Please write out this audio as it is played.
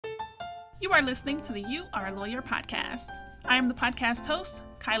You are listening to the You Are a Lawyer podcast. I am the podcast host,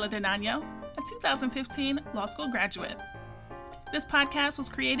 Kyla Denano, a 2015 law school graduate. This podcast was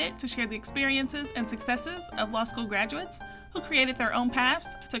created to share the experiences and successes of law school graduates who created their own paths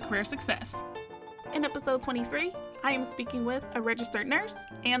to career success. In episode 23, I am speaking with a registered nurse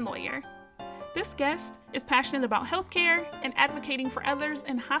and lawyer. This guest is passionate about healthcare and advocating for others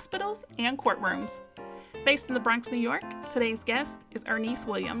in hospitals and courtrooms. Based in the Bronx, New York, today's guest is Irnise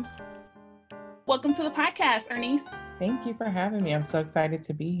Williams. Welcome to the podcast, Irnise. Thank you for having me. I'm so excited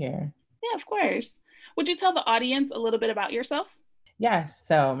to be here. Yeah, of course. Would you tell the audience a little bit about yourself? Yes.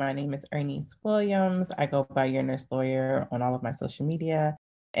 So my name is Irnise Williams. I go by Your Nurse Lawyer on all of my social media.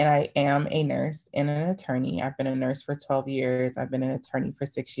 And I am a nurse and an attorney. I've been a nurse for 12 years. I've been an attorney for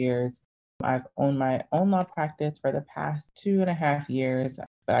 6 years. I've owned my own law practice for the past 2.5 years,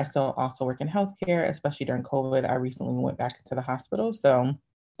 but I still also work in healthcare, especially during COVID. I recently went back into the hospital. So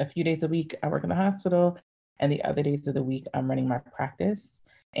a few days a week, I work in the hospital, and the other days of the week, I'm running my practice.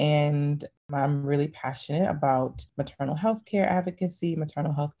 And I'm really passionate about maternal health care advocacy,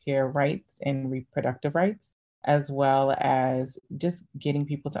 maternal health care rights, and reproductive rights, as well as just getting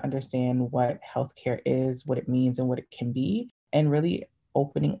people to understand what healthcare is, what it means, and what it can be, and really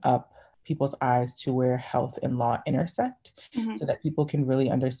opening up people's eyes to where health and law intersect so that people can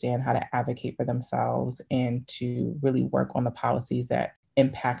really understand how to advocate for themselves and to really work on the policies that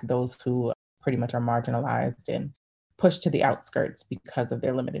impact those who pretty much are marginalized and pushed to the outskirts because of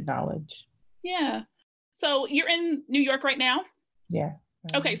their limited knowledge. Yeah. So you're in New York right now? Yeah.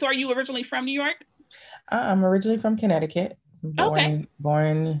 Okay. So are you originally from New York? I'm originally from Connecticut.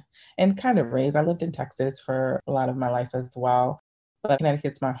 Born and kind of raised. I lived in Texas for a lot of my life as well, but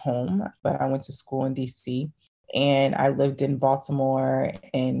Connecticut's my home. But I went to school in DC, and I lived in Baltimore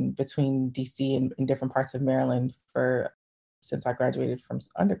and between DC and in different parts of Maryland since I graduated from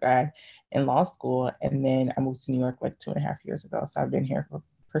undergrad in law school. And then I moved to New York like 2.5 years ago. So I've been here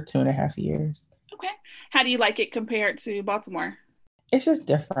for 2.5 years. Okay. How do you like it compared to Baltimore? It's just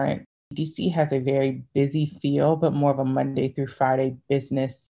different. DC has a very busy feel, but more of a Monday through Friday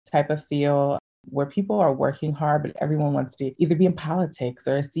business type of feel where people are working hard, but everyone wants to either be in politics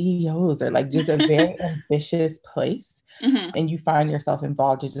or CEOs or like just a very ambitious place. And you find yourself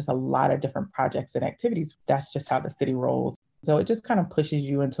involved in just a lot of different projects and activities. That's just how the city rolls. So it just kind of pushes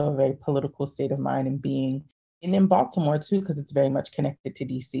you into a very political state of mind and being. And in Baltimore too, because it's very much connected to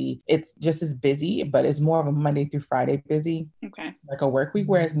DC, it's just as busy, but it's more of a Monday through Friday busy. Okay. Like a work week,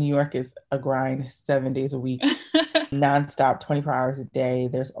 whereas New York is a grind 7 days a week, nonstop, 24 hours a day.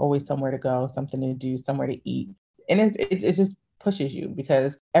 There's always somewhere to go, something to do, somewhere to eat. And it just pushes you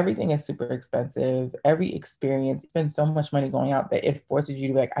because everything is super expensive. Every experience, spends so much money going out that it forces you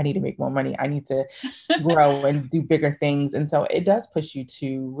to be like, I need to make more money. I need to grow and do bigger things. And so it does push you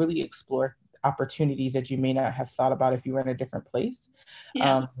to really explore opportunities that you may not have thought about if you were in a different place.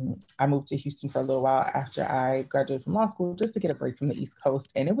 Yeah. I moved to Houston for a little while after I graduated from law school just to get a break from the East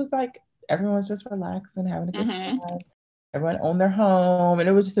Coast. And it was like everyone was just relaxing, having a good time. Everyone owned their home. And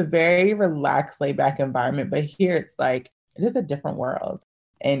it was just a very relaxed, laid back environment. But here it's like just a different world.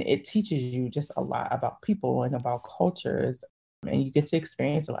 And it teaches you just a lot about people and about cultures. And you get to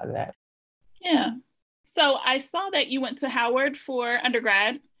experience a lot of that. Yeah. So I saw that you went to Howard for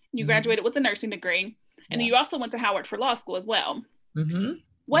undergrad. You graduated with a nursing degree. And then you also went to Howard for law school as well.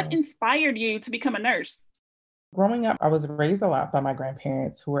 What inspired you to become a nurse? Growing up, I was raised a lot by my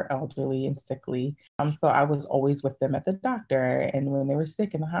grandparents who were elderly and sickly. So I was always with them at the doctor and when they were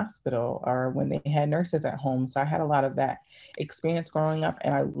sick in the hospital or when they had nurses at home. So I had a lot of that experience growing up,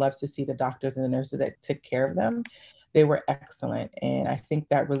 and I loved to see the doctors and the nurses that took care of them. They were excellent. And I think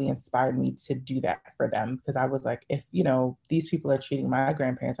that really inspired me to do that for them because I was like, if, these people are treating my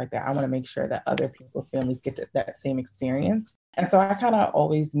grandparents like that, I want to make sure that other people's families get that same experience. And so I kind of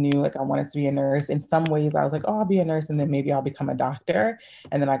always knew like I wanted to be a nurse. In some ways, I was like, oh, I'll be a nurse and then maybe I'll become a doctor.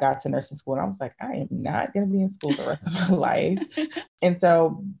 And then I got to nursing school and I was like, I am not going to be in school the rest of my life. And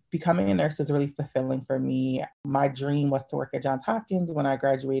so becoming a nurse was really fulfilling for me. My dream was to work at Johns Hopkins when I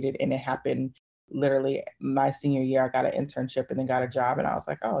graduated, and it happened literally my senior year. I got an internship and then got a job. And I was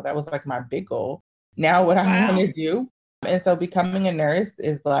like, oh, that was like my big goal. Now what I want to do. And so becoming a nurse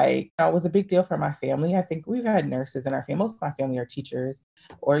is like, it was a big deal for my family. I think we've had nurses in our family. Most of my family are teachers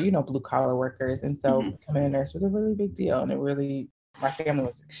or, blue collar workers. And so becoming a nurse was a really big deal. And my family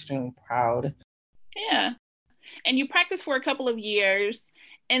was extremely proud. Yeah. And you practiced for a couple of years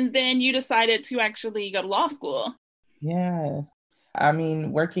and then you decided to actually go to law school. Yes. I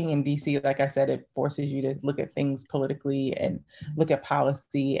mean, working in DC, like I said, it forces you to look at things politically and look at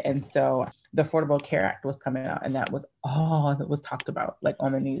policy. And so the Affordable Care Act was coming out, and that was all that was talked about, like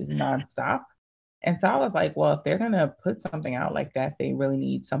on the news nonstop. And so I was like, well, if they're going to put something out like that, they really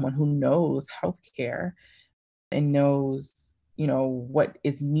need someone who knows healthcare and knows, what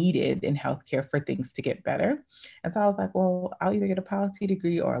is needed in healthcare for things to get better. And so I was like, well, I'll either get a policy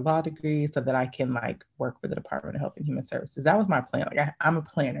degree or a law degree so that I can like work for the Department of Health and Human Services. That was my plan. Like I'm a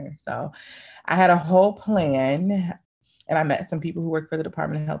planner. So I had a whole plan, and I met some people who work for the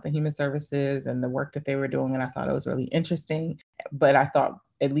Department of Health and Human Services and the work that they were doing. And I thought it was really interesting. But I thought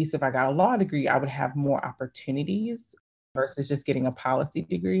at least if I got a law degree, I would have more opportunities versus just getting a policy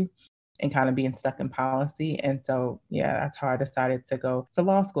degree and kind of being stuck in policy. And so, yeah, that's how I decided to go to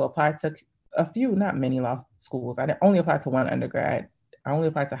law school. Applied to a few, not many law schools. I only applied to one undergrad. I only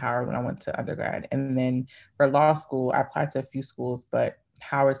applied to Howard when I went to undergrad. And then for law school, I applied to a few schools, but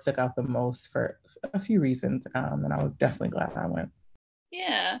Howard stuck out the most for a few reasons. And I was definitely glad I went.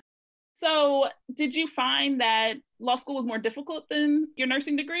 Yeah. So did you find that law school was more difficult than your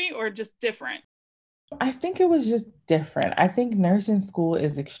nursing degree or just different? I think it was just different. I think nursing school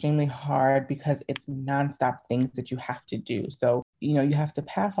is extremely hard because it's nonstop things that you have to do. So, you have to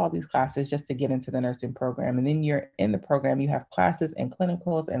pass all these classes just to get into the nursing program. And then you're in the program, you have classes and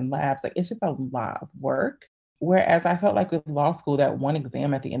clinicals and labs. Like it's just a lot of work. Whereas I felt like with law school, that one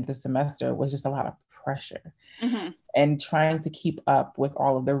exam at the end of the semester was just a lot of pressure. Mm-hmm. And trying to keep up with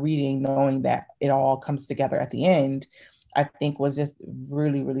all of the reading, knowing that it all comes together at the end, I think was just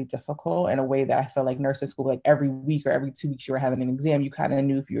really, really difficult in a way that I feel like nursing school, like every week or every 2 weeks you were having an exam, you kind of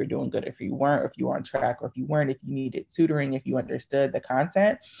knew if you were doing good, if you weren't, if you were on track, or if you weren't, if you needed tutoring, if you understood the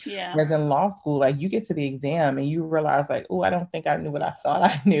content. Yeah. Whereas in law school, like you get to the exam and you realize like, oh, I don't think I knew what I thought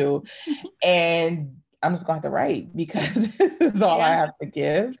I knew. And I'm just going to have to write because this is all I have to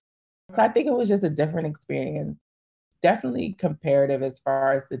give. So I think it was just a different experience. Definitely comparative as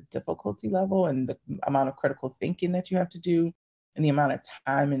far as the difficulty level and the amount of critical thinking that you have to do and the amount of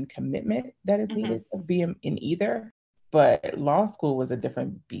time and commitment that is needed to be in either. But law school was a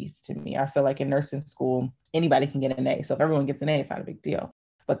different beast to me. I feel like in nursing school, anybody can get an A. So if everyone gets an A, it's not a big deal.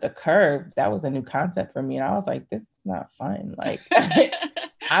 But the curve, that was a new concept for me. And I was like, this is not fun. Like,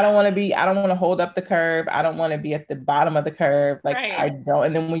 I don't want to hold up the curve. I don't want to be at the bottom of the curve. Like, right. I don't.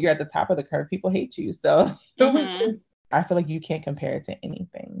 And then when you're at the top of the curve, people hate you. So it was just, I feel like you can't compare it to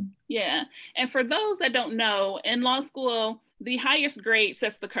anything. Yeah. And for those that don't know, in law school, the highest grade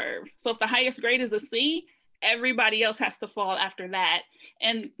sets the curve. So if the highest grade is a C, everybody else has to fall after that.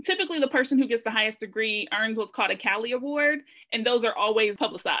 And typically the person who gets the highest degree earns what's called a Cali Award. And those are always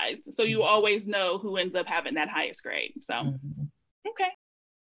publicized. So you always know who ends up having that highest grade. So, okay.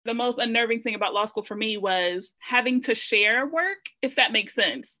 The most unnerving thing about law school for me was having to share work, if that makes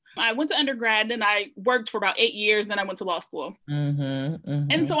sense. I went to undergrad, then I worked for about 8 years, then I went to law school.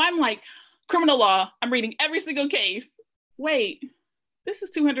 And so I'm like, criminal law, I'm reading every single case. Wait, this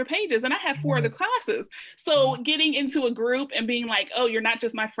is 200 pages and I have 4 other classes. So getting into a group and being like, oh, you're not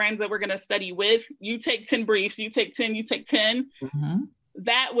just my friends that we're going to study with. You take 10 briefs, you take 10, you take 10.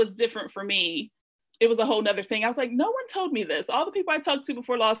 That was different for me. It was a whole nother thing. I was like, no one told me this. All the people I talked to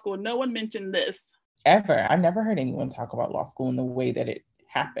before law school, no one mentioned this. Ever. I never heard anyone talk about law school in the way that it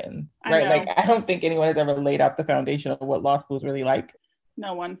happens. Right? Like, I don't think anyone has ever laid out the foundation of what law school is really like.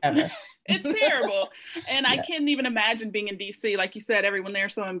 No one. Ever. It's terrible. And I can't even imagine being in DC. Like you said, everyone there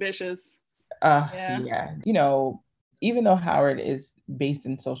is so ambitious. Yeah. Even though Howard is based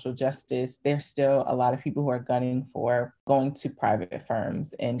in social justice, there's still a lot of people who are gunning for going to private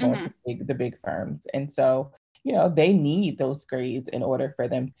firms and going to the big firms. And so, they need those grades in order for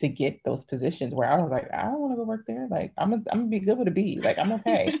them to get those positions where I was like, I don't want to go work there. Like, I'm gonna be good with a B. Like, I'm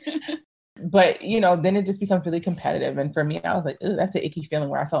okay. But, then it just becomes really competitive. And for me, I was like, that's an icky feeling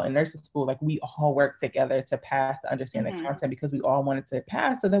where I felt in nursing school, like we all worked together to pass, to understand the content because we all wanted to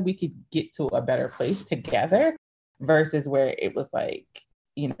pass so that we could get to a better place together. Versus where it was like,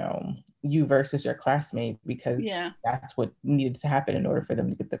 you versus your classmate, because that's what needed to happen in order for them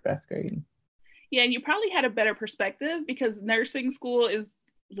to get the best grade. Yeah, and you probably had a better perspective because nursing school is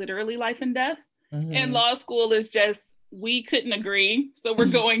literally life and death. And law school is just, we couldn't agree, so we're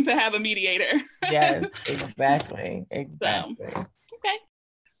going to have a mediator. Yes, exactly. So, okay.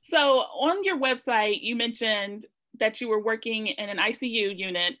 So on your website, you mentioned that you were working in an ICU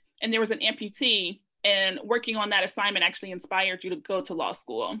unit and there was an amputee. And working on that assignment actually inspired you to go to law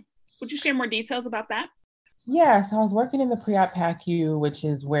school. Would you share more details about that? Yeah, so I was working in the pre-op PACU, which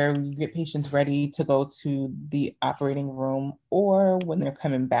is where you get patients ready to go to the operating room, or when they're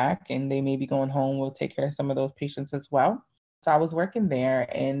coming back and they may be going home, we'll take care of some of those patients as well. So I was working there,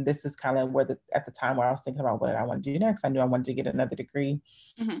 and this is kind of where at the time where I was thinking about what did I want to do next. I knew I wanted to get another degree.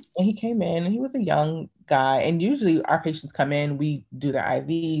 Mm-hmm. And he came in and he was a young guy. And usually our patients come in, we do their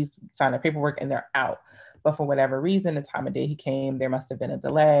IVs, sign their paperwork, and they're out. But for whatever reason, the time of day he came, there must have been a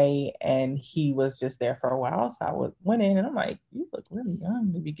delay, and he was just there for a while. So I went in and I'm like, you look really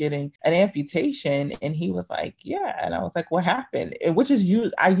young to be getting an amputation. And he was like, yeah. And I was like, what happened? And which is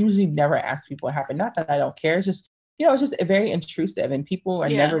I usually never ask people what happened. Not that I don't care. It's just, it's just very intrusive, and people are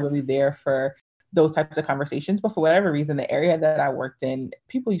never really there for those types of conversations. But for whatever reason, the area that I worked in,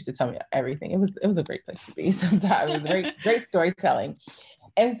 people used to tell me everything. It was a great place to be sometimes. It was great storytelling.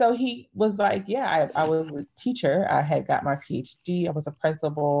 And so he was like, yeah, I was a teacher. I had got my PhD. I was a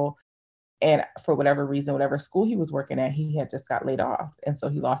principal. And for whatever reason, whatever school he was working at, he had just got laid off. And so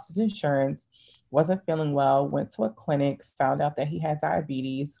he lost his insurance, wasn't feeling well, went to a clinic, found out that he had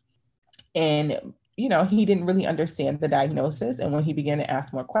diabetes. And he didn't really understand the diagnosis. And when he began to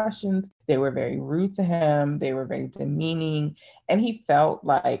ask more questions, they were very rude to him. They were very demeaning. And he felt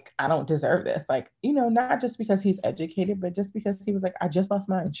like, I don't deserve this. Like, not just because he's educated, but just because he was like, I just lost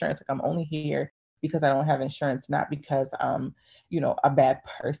my insurance. Like, I'm only here because I don't have insurance, not because I'm, a bad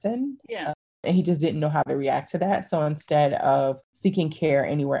person. Yeah. And he just didn't know how to react to that. So instead of seeking care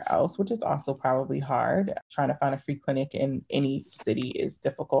anywhere else, which is also probably hard, trying to find a free clinic in any city is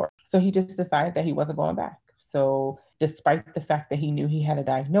difficult. So he just decided that he wasn't going back. So despite the fact that he knew he had a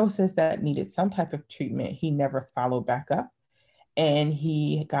diagnosis that needed some type of treatment, he never followed back up. And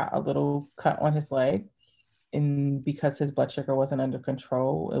he got a little cut on his leg. And because his blood sugar wasn't under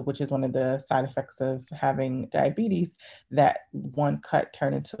control, which is one of the side effects of having diabetes, that one cut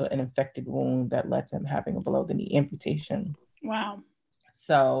turned into an infected wound that led to him having a below the knee amputation. Wow.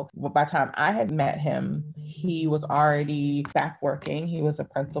 So by the time I had met him, he was already back working. He was a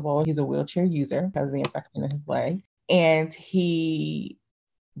principal. He's a wheelchair user because of the infection in his leg. And he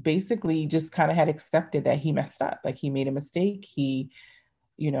basically just kind of had accepted that he messed up. Like, he made a mistake. He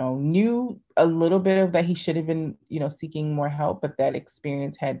knew a little bit of that he should have been, seeking more help, but that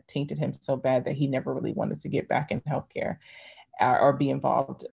experience had tainted him so bad that he never really wanted to get back in healthcare or be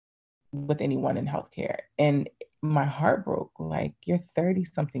involved with anyone in healthcare. And my heart broke. Like, you're 30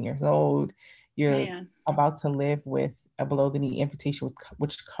 something years old. You're about to live with a below the knee amputation,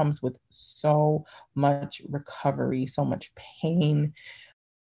 which comes with so much recovery, so much pain.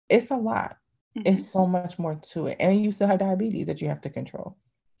 It's a lot. Mm-hmm. It's so much more to it. And you still have diabetes that you have to control.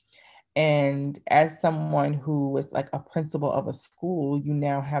 And as someone who was like a principal of a school, you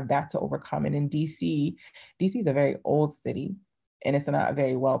now have that to overcome. And in DC is a very old city, and it's not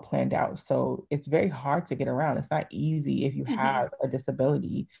very well planned out. So it's very hard to get around. It's not easy if you have a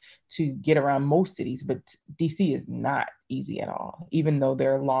disability to get around most cities, but DC is not easy at all. Even though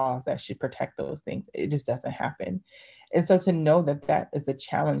there are laws that should protect those things, it just doesn't happen. And so to know that that is a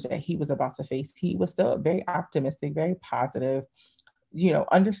challenge that he was about to face, he was still very optimistic, very positive,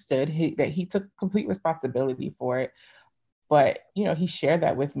 understood that he took complete responsibility for it. But, he shared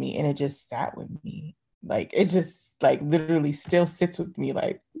that with me, and it just sat with me. Like, it just like literally still sits with me.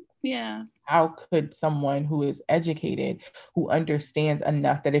 Like, yeah, how could someone who is educated, who understands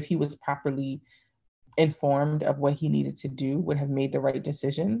enough that if he was properly informed of what he needed to do, would have made the right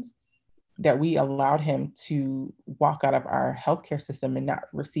decisions, that we allowed him to walk out of our healthcare system and not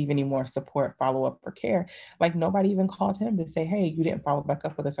receive any more support, follow-up, or care. Like, nobody even called him to say, hey, you didn't follow back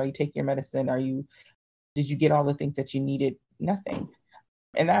up with us. Are you taking your medicine? Did you get all the things that you needed? Nothing.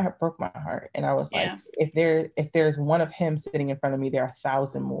 And that broke my heart. And I was like, if there's one of him sitting in front of me, there are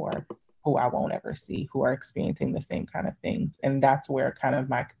 1,000 more who I won't ever see, who are experiencing the same kind of things. And that's where kind of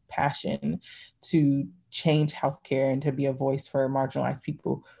my passion to change healthcare and to be a voice for marginalized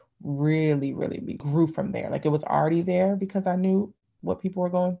people really, really grew from there. Like, it was already there because I knew what people were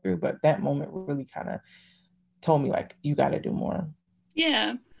going through, but that moment really kind of told me, like, you got to do more.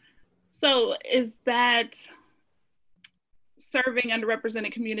 Yeah. So is that serving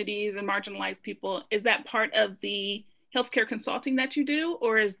underrepresented communities and marginalized people, is that part of the healthcare consulting that you do,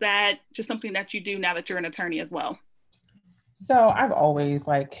 or is that just something that you do now that you're an attorney as well? So I've always,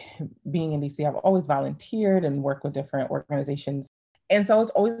 like, being in DC, I've always volunteered and worked with different organizations. And so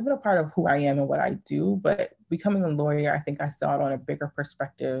it's always been a part of who I am and what I do. But becoming a lawyer, I think I saw it on a bigger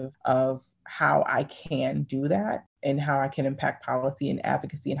perspective of how I can do that and how I can impact policy and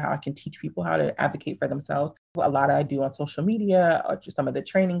advocacy and how I can teach people how to advocate for themselves. A lot I do on social media, or just some of the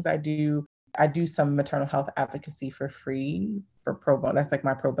trainings I do. I do some maternal health advocacy for free for pro bono. That's like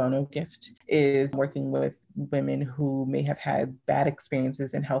my pro bono gift, is working with women who may have had bad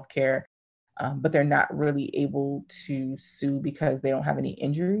experiences in healthcare, but they're not really able to sue because they don't have any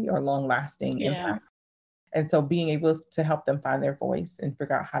injury or long-lasting impact. And so being able to help them find their voice and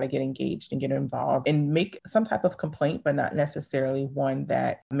figure out how to get engaged and get involved and make some type of complaint, but not necessarily one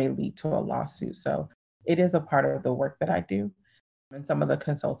that may lead to a lawsuit. So it is a part of the work that I do and some of the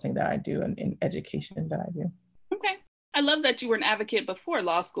consulting that I do and education that I do. Okay. I love that you were an advocate before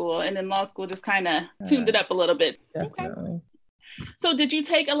law school, and then law school just kind of tuned it up a little bit. Definitely. Okay. So did you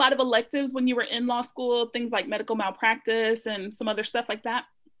take a lot of electives when you were in law school, things like medical malpractice and some other stuff like that?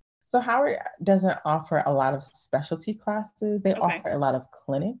 So Howard doesn't offer a lot of specialty classes. They offer a lot of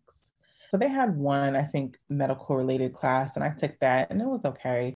clinics. So they had one, I think, medical related class, and I took that and it was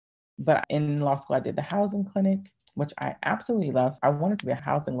okay. But in law school, I did the housing clinic, which I absolutely love. I wanted to be a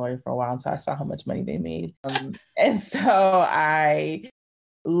housing lawyer for a while until I saw how much money they made. And so I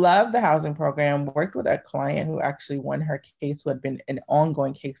loved the housing program, worked with a client who actually won her case, who had been an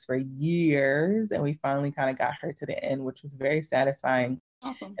ongoing case for years. And we finally kind of got her to the end, which was very satisfying.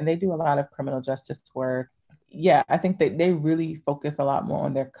 Awesome. And they do a lot of criminal justice work. Yeah, I think that they really focus a lot more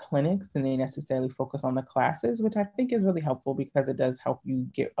on their clinics than they necessarily focus on the classes, which I think is really helpful because it does help you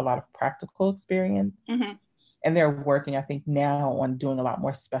get a lot of practical experience. Mm-hmm. And they're working, I think, now on doing a lot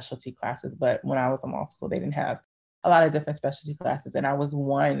more specialty classes. But when I was in law school, they didn't have a lot of different specialty classes. And I was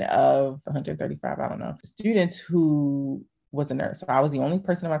one of the 135, students who was a nurse. So I was the only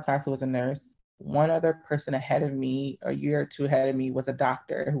person in my class who was a nurse. One other person ahead of me, a year or two ahead of me, was a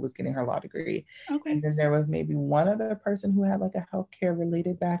doctor who was getting her law degree. Okay. And then there was maybe one other person who had like a healthcare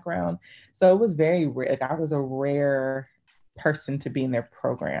related background. So it was very rare. Like I was a rare person to be in their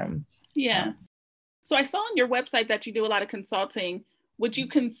program. Yeah. So I saw on your website that you do a lot of consulting. Would you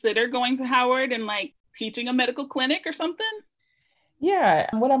consider going to Howard and like teaching a medical clinic or something? Yeah.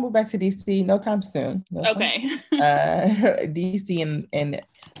 When I moved back to DC, no time soon. Okay. DC in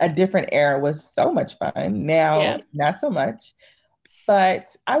a different era was so much fun. Now, not so much.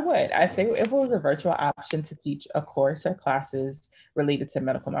 But I would. I think if it was a virtual option to teach a course or classes related to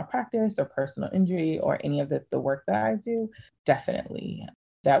medical malpractice or personal injury or any of the work that I do, definitely.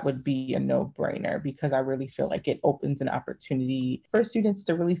 That would be a no-brainer because I really feel like it opens an opportunity for students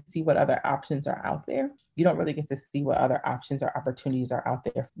to really see what other options are out there. You don't really get to see what other options or opportunities are out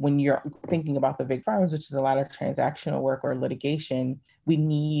there when you're thinking about the big firms, which is a lot of transactional work or litigation. We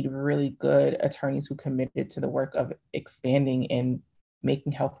need really good attorneys who committed to the work of expanding and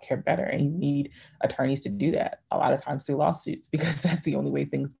making healthcare better. And you need attorneys to do that a lot of times through lawsuits because that's the only way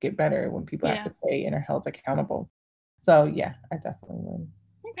things get better when people have to pay and are held accountable. So yeah, I definitely would.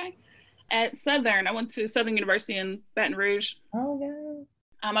 Okay. At Southern, I went to Southern University in Baton Rouge. Oh,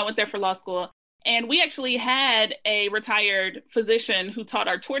 yeah. I went there for law school. And we actually had a retired physician who taught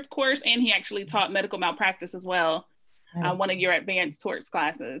our torts course, and he actually taught medical malpractice as well. One of your advanced torts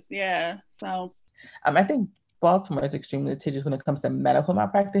classes. Yeah. So I think Baltimore is extremely litigious when it comes to medical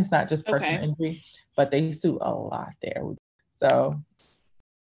malpractice, not just personal injury, but they sue a lot there. So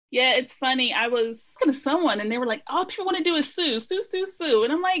yeah, it's funny. I was talking to someone and they were like, all people want to do is sue.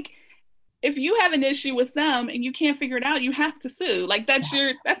 And I'm like, if you have an issue with them and you can't figure it out, you have to sue. Like that's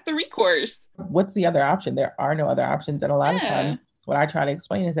the recourse. What's the other option? There are no other options. And a lot of times what I try to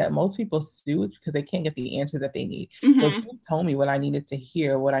explain is that most people sue because they can't get the answer that they need. Mm-hmm. So if you told me what I needed to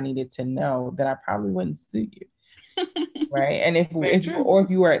hear, what I needed to know, then I probably wouldn't sue you. Right. And if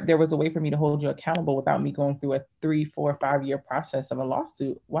there was a way for me to hold you accountable without me going through a 3, 4, 5 year process of a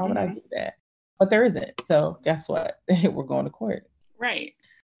lawsuit, why would I do that? But there isn't. So guess what? We're going to court. Right.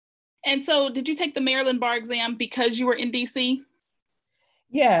 And so did you take the Maryland bar exam because you were in DC?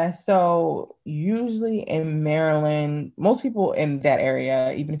 Yeah. So usually in Maryland, most people in that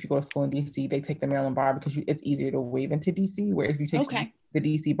area, even if you go to school in DC, they take the Maryland bar because it's easier to waive into DC. Where if you take the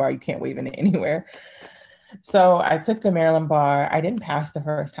DC bar, you can't waive into anywhere. So I took the Maryland bar. I didn't pass the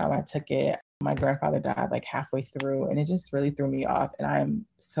first time I took it. My grandfather died like halfway through and it just really threw me off. And I'm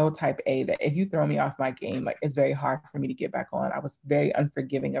so type A that if you throw me off my game, like it's very hard for me to get back on. I was very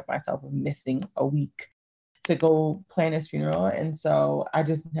unforgiving of myself of missing a week to go plan his funeral. And so I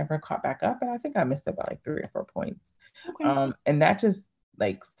just never caught back up. And I think I missed about like 3 or 4 points. Okay. And that just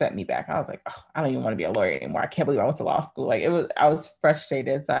like set me back. I was like, oh, I don't even want to be a lawyer anymore. I can't believe I went to law school. Like I was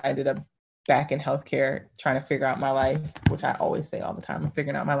frustrated. So I ended up back in healthcare, trying to figure out my life, which I always say all the time, I'm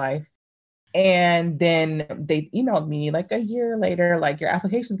figuring out my life. And then they emailed me like a year later, like your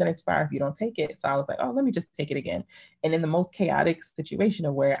application is going to expire if you don't take it. So I was like, oh, let me just take it again. And in the most chaotic situation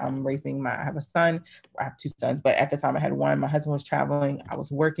of where I'm raising I have a son, I have 2 sons, but at the time I had 1, my husband was traveling. I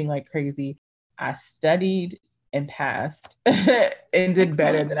was working like crazy. I studied and passed and did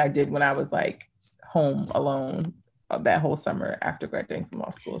better than I did when I was like home alone that whole summer after graduating from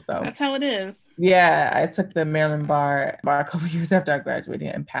law school. So that's how it is. Yeah, I took the Maryland bar a couple years after I graduated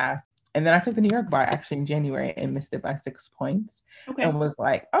and passed. And then I took the New York bar actually in January and missed it by 6 points. Okay. And was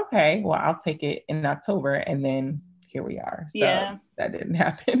like, okay, well, I'll take it in October. And then here we are. So Yeah. that didn't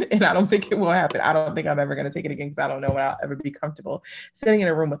happen. And I don't think it will happen. I don't think I'm ever going to take it again because I don't know when I'll ever be comfortable sitting in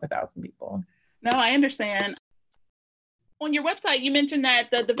a room with 1,000 people. No, I understand. On your website, you mentioned that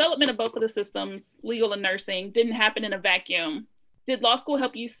the development of both of the systems, legal and nursing, didn't happen in a vacuum. Did law school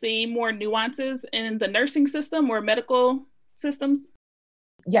help you see more nuances in the nursing system or medical systems?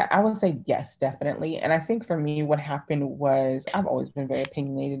 Yeah, I would say yes, definitely. And I think for me, what happened was I've always been very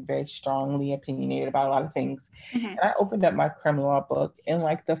opinionated, very strongly opinionated about a lot of things. Mm-hmm. And I opened up my criminal law book, and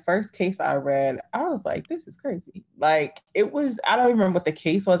like the first case I read, I was like, this is crazy. Like it was, I don't even remember what the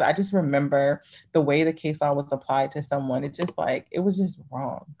case was. I just remember the way the case law was applied to someone. It just like, it was just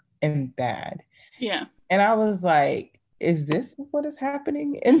wrong and bad. Yeah. And I was like, is this what is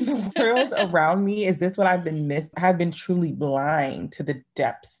happening in the world around me? Is this what I've been missing? I have been truly blind to the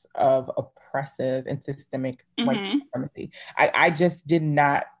depths of oppressive and systemic white supremacy. I just did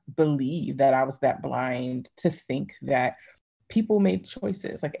not believe that I was that blind to think that people made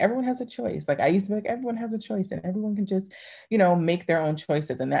choices. Like everyone has a choice. Like I used to be like, everyone has a choice and everyone can just, make their own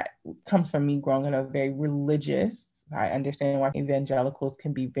choices. And that comes from me growing in a very religious. I understand why evangelicals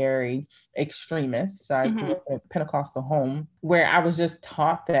can be very extremist. So I grew up in a Pentecostal home where I was just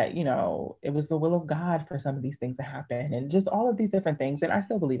taught that, it was the will of God for some of these things to happen and just all of these different things. And I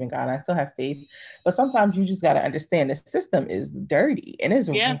still believe in God. I still have faith. But sometimes you just got to understand the system is dirty and it's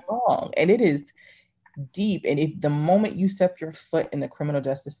wrong and it is deep. And if the moment you step your foot in the criminal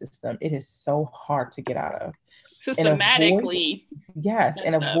justice system, it is so hard to get out of. Systematically.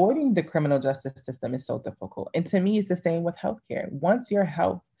 And avoiding the criminal justice system is so difficult. And to me, it's the same with healthcare. Once your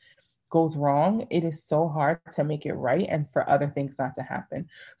health goes wrong, it is so hard to make it right and for other things not to happen.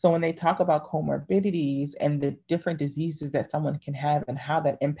 So when they talk about comorbidities and the different diseases that someone can have and how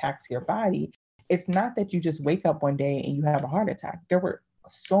that impacts your body, it's not that you just wake up one day and you have a heart attack. There were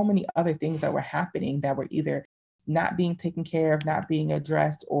so many other things that were happening that were either not being taken care of, not being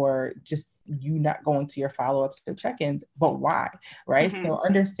addressed, or just you not going to your follow-ups or check-ins. But why, right? So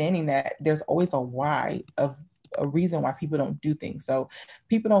understanding that there's always a why of a reason why people don't do things. So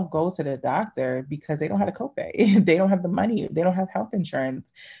people don't go to the doctor because they don't have a copay. They don't have the money. They don't have health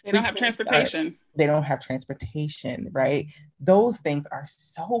insurance. They don't have transportation. They don't have transportation, right? Those things are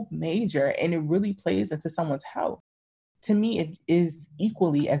so major and it really plays into someone's health. To me, it is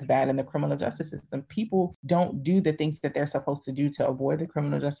equally as bad in the criminal justice system. People don't do the things that they're supposed to do to avoid the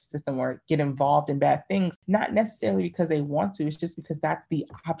criminal justice system or get involved in bad things, not necessarily because they want to, it's just because that's the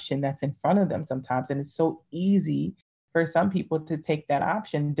option that's in front of them sometimes. And it's so easy for some people to take that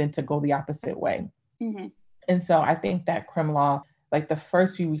option than to go the opposite way. And so I think that crim law, like the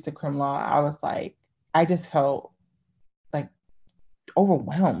first few weeks of crim law, I was like, I just felt like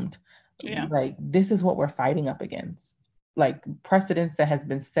overwhelmed. Yeah. Like, this is what we're fighting up against. Like precedents that has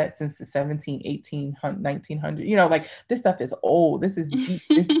been set since the 17, 18, 1900, like this stuff is old. This is deep.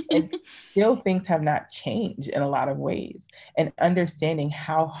 And still things have not changed in a lot of ways. And understanding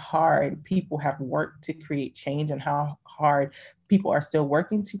how hard people have worked to create change and how hard people are still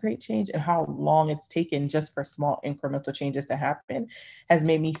working to create change and how long it's taken just for small incremental changes to happen has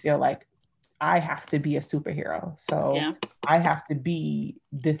made me feel like I have to be a superhero. So I have to be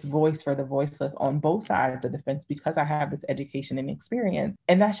this voice for the voiceless on both sides of the fence because I have this education and experience.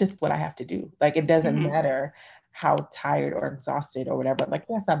 And that's just what I have to do. Like, it doesn't matter how tired or exhausted or whatever. Like,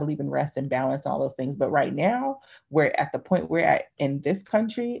 yes, I believe in rest and balance, all those things. But right now, we're at the point we're at in this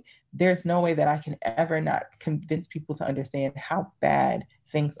country, there's no way that I can ever not convince people to understand how bad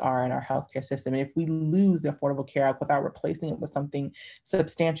things are in our healthcare system. And if we lose the Affordable Care Act without replacing it with something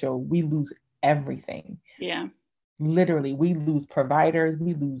substantial, we lose everything. Yeah. Literally, we lose providers,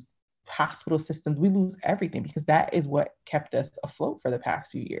 we lose hospital systems, we lose everything because that is what kept us afloat for the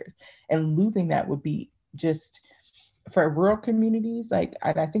past few years. And losing that would be just for rural communities. Like,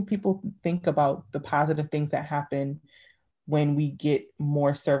 I think people think about the positive things that happen when we get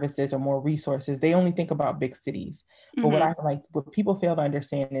more services or more resources. They only think about big cities. But what people fail to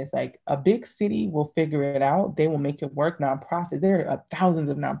understand is like a big city will figure it out. They will make it work. Nonprofits, there are thousands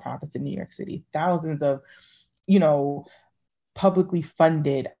of nonprofits in New York City, thousands of, publicly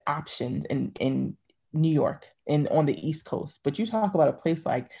funded options in New York and on the East Coast. But you talk about a place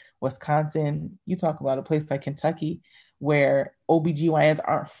like Wisconsin, you talk about a place like Kentucky, where OBGYNs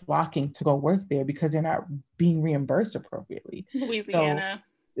aren't flocking to go work there because they're not being reimbursed appropriately. Louisiana.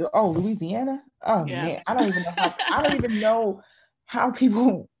 Louisiana? Oh yeah. Man, I don't even know how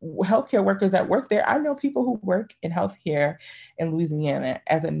people, healthcare workers that work there. I know people who work in healthcare in Louisiana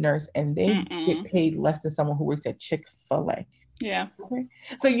as a nurse and they get paid less than someone who works at Chick-fil-A. Yeah. Okay.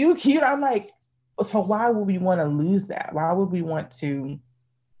 So I'm like, so why would we want to lose that? Why would we want to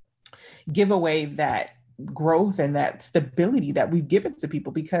give away that growth and that stability that we've given to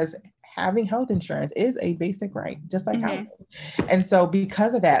people? Because having health insurance is a basic right, just like housing. And so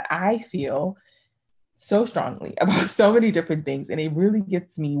because of that, I feel so strongly about so many different things. And it really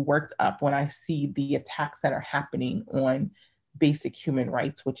gets me worked up when I see the attacks that are happening on basic human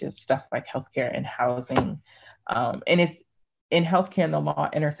rights, which is stuff like healthcare and housing. And it's in healthcare and the law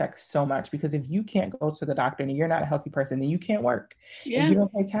intersects so much, because if you can't go to the doctor and you're not a healthy person, then you can't work and you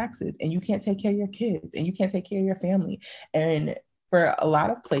don't pay taxes and you can't take care of your kids and you can't take care of your family. And for a lot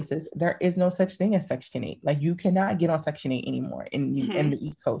of places, there is no such thing as Section 8. Like, you cannot get on Section 8 anymore in the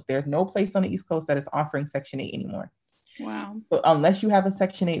East Coast. There's no place on the East Coast that is offering Section 8 anymore. Wow. So unless you have a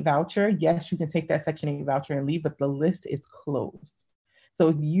Section 8 voucher, yes, you can take that Section 8 voucher and leave, but the list is closed. So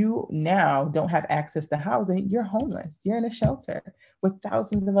if you now don't have access to housing, you're homeless. You're in a shelter with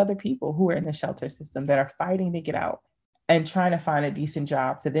thousands of other people who are in the shelter system that are fighting to get out and trying to find a decent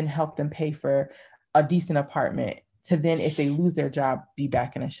job to then help them pay for a decent apartment, to then, if they lose their job, be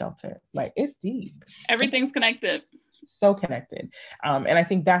back in a shelter. Like, it's deep. Everything's connected. So connected. And I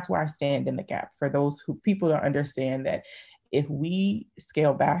think that's where I stand in the gap for those people to understand that if we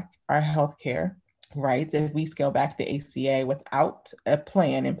scale back our healthcare rights, if we scale back the ACA without a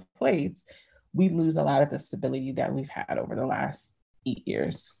plan in place, we lose a lot of the stability that we've had over the last 8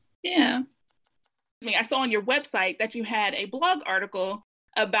 years. Yeah. I saw on your website that you had a blog article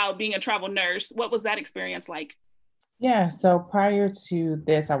about being a travel nurse. What was that experience like? Yeah, so prior to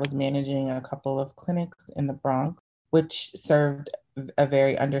this, I was managing a couple of clinics in the Bronx, which served a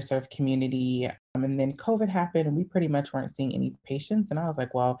very underserved community. And then COVID happened and we pretty much weren't seeing any patients. And I was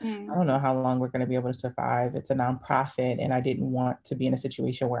like, well, I don't know how long we're going to be able to survive. It's a nonprofit. And I didn't want to be in a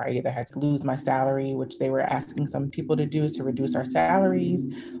situation where I either had to lose my salary, which they were asking some people to do, to reduce our salaries,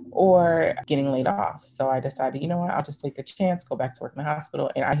 or getting laid off. So I decided, you know what, I'll just take a chance, go back to work in the hospital.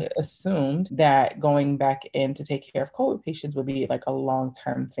 And I assumed that going back in to take care of COVID patients would be like a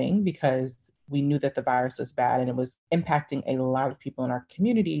long-term thing, because we knew that the virus was bad and it was impacting a lot of people in our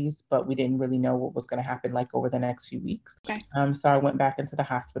communities, but we didn't really know what was going to happen like over the next few weeks. Okay. So I went back into the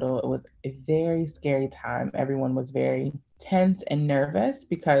hospital. It was a very scary time. Everyone was very tense and nervous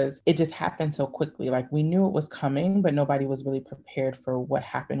because it just happened so quickly. Like, we knew it was coming, but nobody was really prepared for what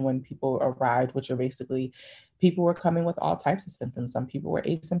happened when people arrived, which are basically people were coming with all types of symptoms. Some people were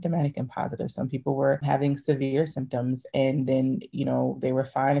asymptomatic and positive. Some people were having severe symptoms, and then, they were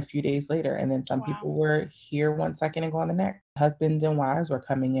fine a few days later. And then some people were here 1 second and gone the next. Husbands and wives were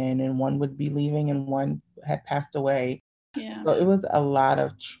coming in, and one would be leaving and one had passed away. Yeah. So it was a lot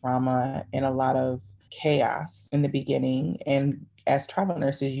of trauma and a lot of chaos in the beginning. And as travel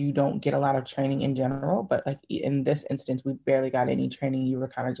nurses, you don't get a lot of training in general, but like in this instance, we barely got any training. You were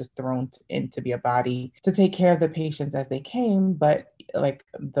kind of just thrown in to be a body to take care of the patients as they came. But like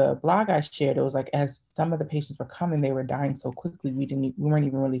the blog I shared, it was like, as some of the patients were coming, they were dying so quickly, we weren't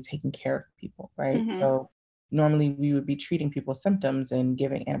even really taking care of people, right? So normally we would be treating people's symptoms and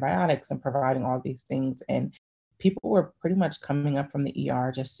giving antibiotics and providing all these things, and people were pretty much coming up from the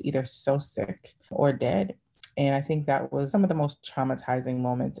ER just either so sick or dead. And I think that was some of the most traumatizing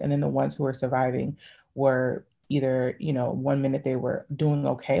moments. And then the ones who were surviving were either, 1 minute they were doing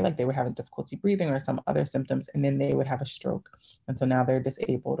okay, like they were having difficulty breathing or some other symptoms, and then they would have a stroke. And so now they're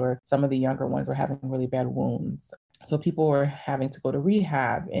disabled, or some of the younger ones were having really bad wounds. So people were having to go to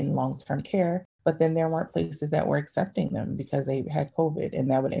rehab and long-term care, but then there weren't places that were accepting them because they had COVID, and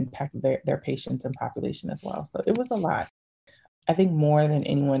that would impact their patients and population as well. So it was a lot. I think more than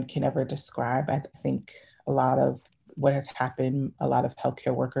anyone can ever describe, I think a lot of what has happened, a lot of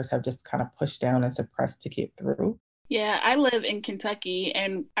healthcare workers have just kind of pushed down and suppressed to get through. Yeah, I live in Kentucky,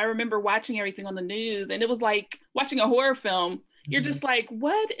 and I remember watching everything on the news, and it was like watching a horror film. You're just like,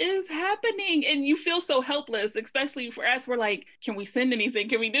 what is happening? And you feel so helpless, especially for us. We're like, can we send anything?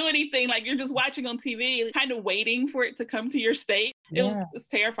 Can we do anything? Like, you're just watching on TV, kind of waiting for it to come to your state. It's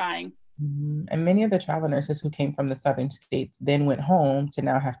terrifying. And many of the travel nurses who came from the southern states then went home to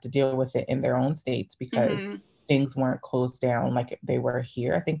now have to deal with it in their own states because things weren't closed down like they were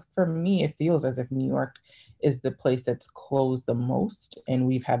here. I think for me, it feels as if New York is the place that's closed the most, and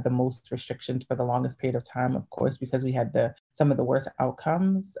we've had the most restrictions for the longest period of time, of course, because we had some of the worst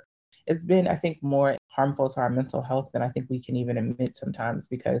outcomes. It's been, I think, more harmful to our mental health than I think we can even admit sometimes,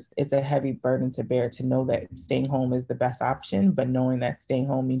 because it's a heavy burden to bear to know that staying home is the best option, but knowing that staying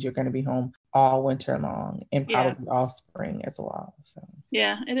home means you're going to be home all winter long and probably all spring as well. So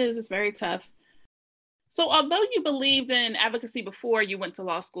yeah, it is. It's very tough. So although you believed in advocacy before you went to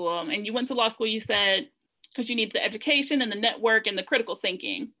law school, and you went to law school, you said because you need the education and the network and the critical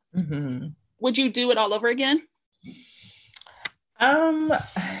thinking. Mm-hmm. Would you do it all over again?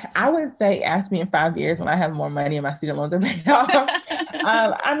 I would say ask me in 5 years when I have more money and my student loans are paid off.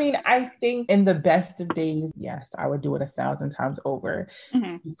 I mean, I think in the best of days, yes, I would do it 1,000 times over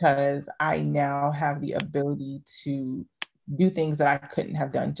because I now have the ability to do things that I couldn't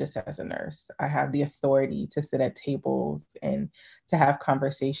have done just as a nurse. I have the authority to sit at tables and to have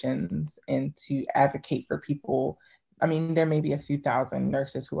conversations and to advocate for people. I mean, there may be a few thousand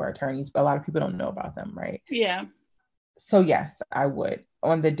nurses who are attorneys, but a lot of people don't know about them, right? Yeah. So yes, I would.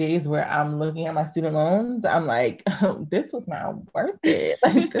 On the days where I'm looking at my student loans, I'm like, oh, this was not worth it.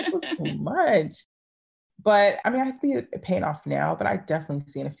 Like, this was too much. But I mean, I see it paying off now, but I definitely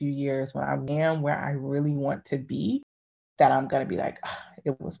see in a few years when I am where I really want to be, that I'm going to be like, oh,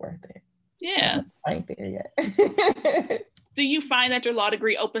 it was worth it. Yeah. I ain't there yet. Do you find that your law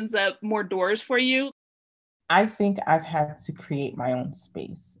degree opens up more doors for you? I think I've had to create my own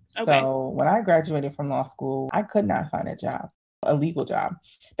space. Okay. So when I graduated from law school, I could not find a legal job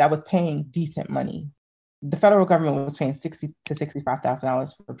that was paying decent money. The federal government was paying $60,000 to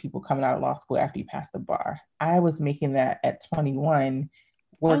 $65,000 for people coming out of law school after you pass the bar. I was making that at 21,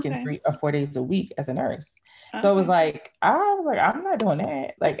 working 3 or 4 days a week as a nurse. Okay. So it was like, I'm not doing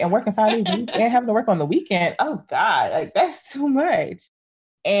that. Like, and working 5 days a week and having to work on the weekend. Oh God, like that's too much.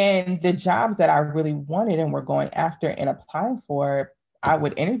 And the jobs that I really wanted and were going after and applying for, I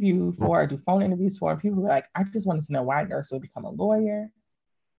would interview for, or do phone interviews for, and people were like, I just wanted to know why a nurse would become a lawyer.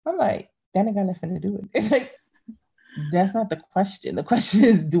 I'm like, that ain't got nothing to do with it. It's like, that's not the question. The question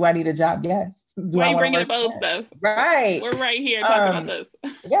is, do I need a job? Yes. Why are you bringing up old stuff? Right. We're right here talking about this.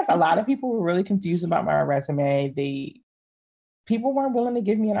 Yes, a lot of people were really confused about my resume. People weren't willing to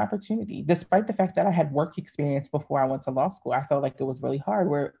give me an opportunity, despite the fact that I had work experience before I went to law school. I felt like it was really hard,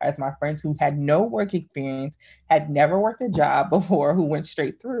 whereas my friends who had no work experience, had never worked a job before, who went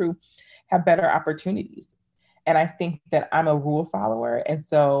straight through, have better opportunities. And I think that I'm a rule follower. And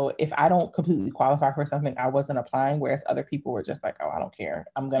so if I don't completely qualify for something, I wasn't applying, whereas other people were just like, oh, I don't care,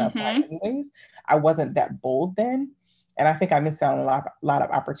 I'm going to apply anyways. I wasn't that bold then. And I think I missed out on a lot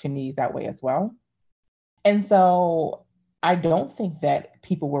of opportunities that way as well. And so I don't think that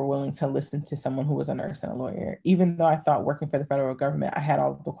people were willing to listen to someone who was a nurse and a lawyer, even though I thought working for the federal government, I had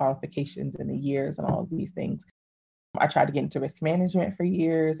all of the qualifications and the years and all of these things. I tried to get into risk management for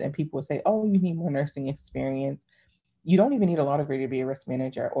years, and people would say, oh, you need more nursing experience. You don't even need a law degree to be a risk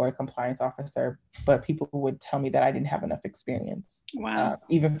manager or a compliance officer, but people would tell me that I didn't have enough experience,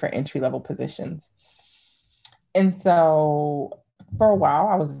 even for entry-level positions. And so for a while,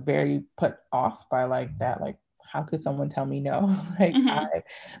 I was very put off by that. Like, how could someone tell me no? I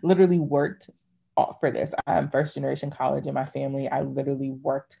literally worked for this. I'm first generation college in my family. I literally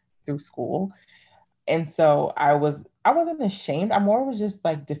worked through school. And so I wasn't ashamed. I more was just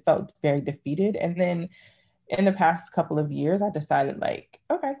felt very defeated. And then in the past couple of years, I decided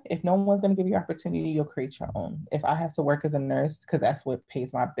okay, if no one's going to give you opportunity, you'll create your own. If I have to work as a nurse because that's what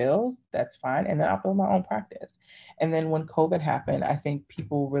pays my bills, that's fine. And then I'll build my own practice. And then when COVID happened, I think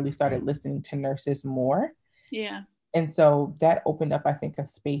people really started listening to nurses more. Yeah. And so that opened up, I think, a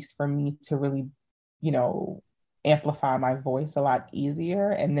space for me to really, amplify my voice a lot easier.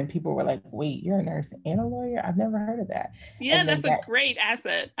 And then people were like, wait, you're a nurse and a lawyer? I've never heard of that. Yeah, that's a great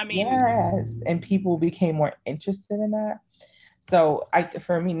asset. I mean, yes. And people became more interested in that. So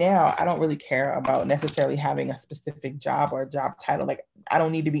for me now, I don't really care about necessarily having a specific job or a job title. I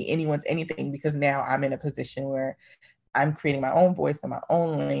don't need to be anyone's anything, because now I'm in a position where I'm creating my own voice in my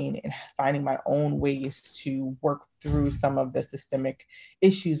own lane and finding my own ways to work through some of the systemic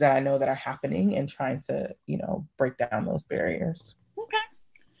issues that I know that are happening and trying to, break down those barriers. Okay.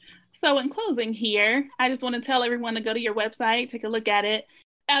 So in closing here, I just want to tell everyone to go to your website, take a look at it.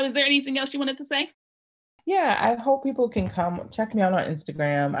 Is there anything else you wanted to say? Yeah, I hope people can come check me out on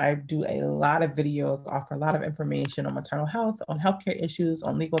Instagram. I do a lot of videos, offer a lot of information on maternal health, on healthcare issues,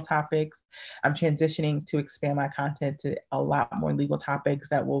 on legal topics. I'm transitioning to expand my content to a lot more legal topics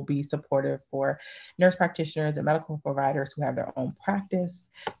that will be supportive for nurse practitioners and medical providers who have their own practice.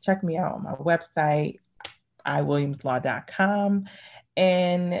 Check me out on my website, iwilliamslaw.com,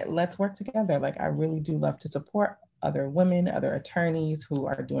 and let's work together. I really do love to support other women, other attorneys who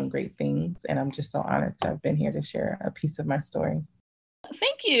are doing great things. And I'm just so honored to have been here to share a piece of my story.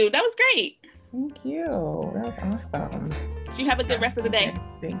 Thank you. That was great. Thank you. That was awesome. You have a good rest of the day.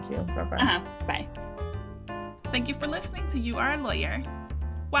 Thank you. Bye-bye. Bye. Thank you for listening to You Are a Lawyer.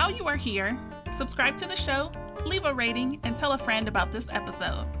 While you are here, subscribe to the show, leave a rating, and tell a friend about this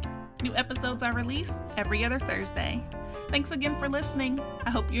episode. New episodes are released every other Thursday. Thanks again for listening. I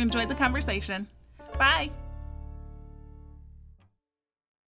hope you enjoyed the conversation. Bye.